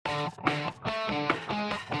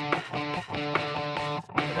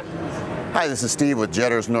Hi, this is Steve with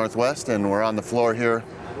Jetters Northwest, and we're on the floor here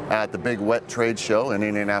at the big wet trade show in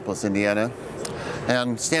Indianapolis, Indiana.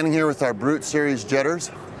 And standing here with our BRUTE-series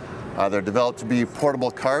Jetters. They're developed to be portable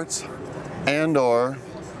carts and or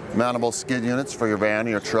mountable skid units for your van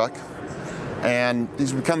or your truck. And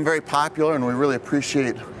these have become very popular, and we really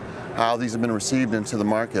appreciate how these have been received into the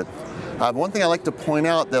market. One thing I like to point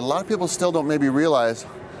out that a lot of people still don't maybe realize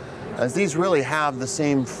is these really have the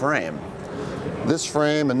same frame. This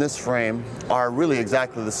frame and this frame are really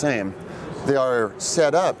exactly the same. They are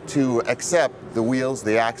set up to accept the wheels,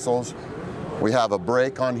 the axles. We have a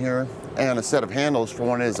brake on here and a set of handles for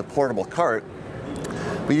when it is a portable cart.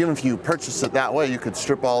 But even if you purchase it that way, you could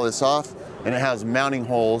strip all this off, and it has mounting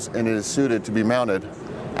holes, and it is suited to be mounted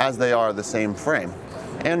as they are the same frame,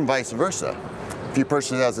 and vice versa. If you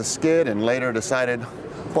purchase it as a skid and later decided,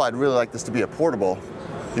 well, I'd really like this to be a portable,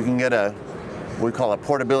 you can get a what we call a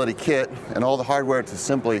portability kit and all the hardware to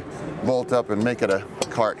simply bolt up and make it a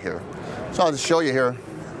cart here. So I'll just show you here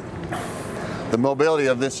the mobility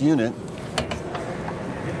of this unit.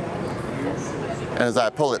 And as I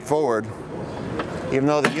pull it forward, even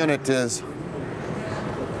though the unit is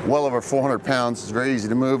well over 400 pounds, it's very easy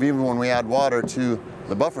to move. Even when we add water to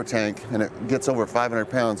the buffer tank and it gets over 500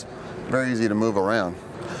 pounds, very easy to move around.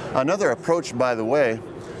 Another approach, by the way,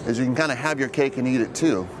 is you can kind of have your cake and eat it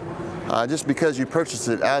too. Just because you purchase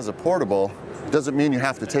it as a portable doesn't mean you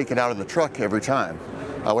have to take it out of the truck every time.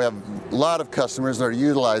 We have a lot of customers that are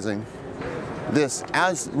utilizing this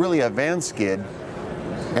as really a van skid,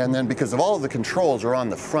 and then because of all of the controls are on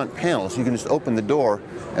the front panels, you can just open the door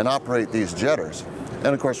and operate these Jetters. And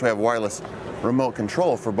of course we have wireless remote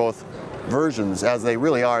control for both versions, as they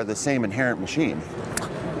really are the same inherent machine.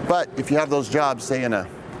 But if you have those jobs, say in a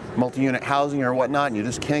multi-unit housing or whatnot, and you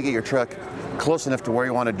just can't get your truck close enough to where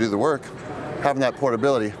you want to do the work, having that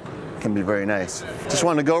portability can be very nice. Just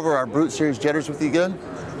wanted to go over our BRUTE-series Jetters with you again.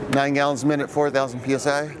 9 gallons a minute, 4,000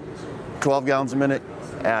 PSI, 12 gallons a minute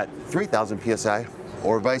at 3,000 PSI,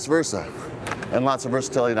 or vice versa. And lots of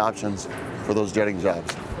versatility and options for those jetting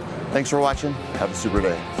jobs. Thanks for watching. Have a super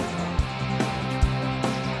day.